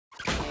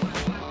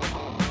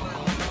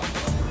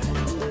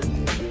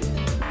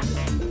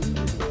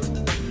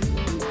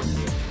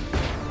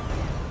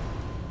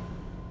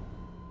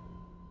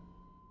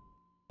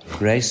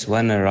Race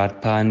 1, a right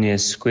Pioneer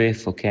Square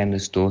for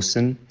Candace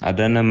Dawson. I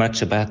don't know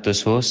much about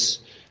this horse,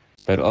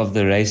 but of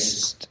the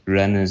race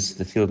runners,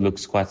 the field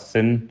looks quite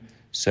thin.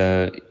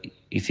 So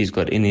if he's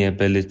got any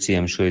ability,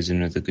 I'm sure he's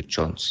in with a good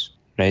chance.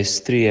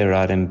 Race 3, a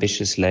right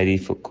Ambitious Lady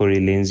for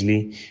Corey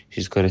Lensley.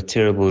 She's got a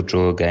terrible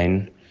draw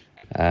again.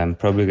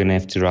 Probably going to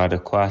have to ride her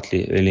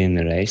quietly early in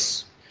the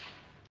race.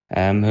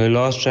 Her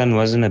last run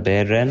wasn't a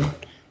bad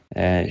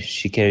run.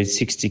 She carried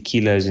 60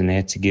 kilos and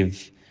had to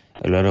give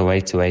a lot of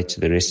weight away to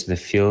the rest of the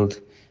field.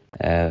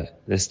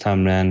 This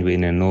time round, we're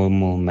in a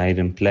normal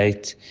maiden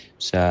plate,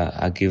 so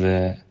I'll give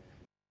her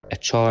a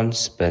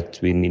chance, but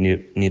we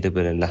need a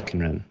bit of luck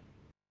and run.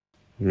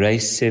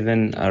 Race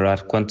 7, I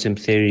ride Quantum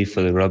Theory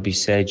for the Robbie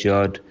Sage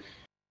yard.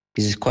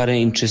 He's quite an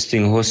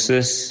interesting horse.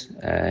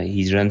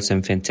 He's run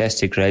some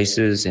fantastic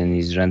races and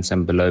he's run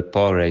some below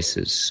par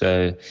races.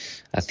 So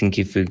I think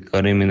if we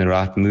got him in the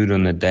right mood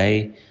on the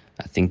day,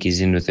 I think he's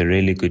in with a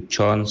really good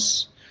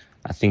chance.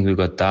 I think we've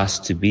got dice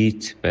to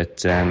beat,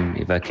 but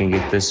if I can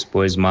get this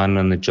boy's mind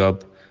on the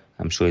job,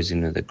 I'm sure he's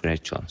in with a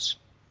great chance.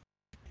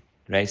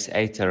 Race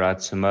 8, I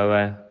ride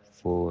Samoa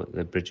for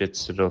the Bridget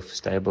Sidorf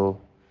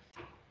stable.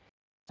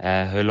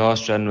 Her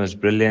last run was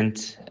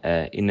brilliant.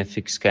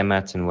 Inafix came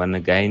out and won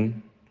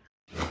again.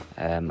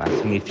 I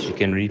think if she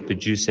can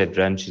reproduce that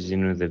run, she's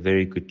in with a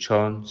very good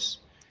chance.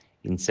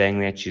 In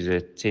saying that, she's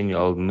a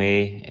 10-year-old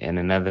mare and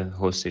another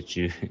horse that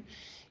you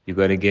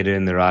got to get her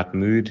in the right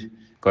mood.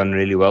 Gone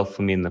really well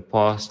for me in the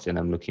past, and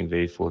I'm looking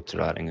very forward to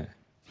riding her.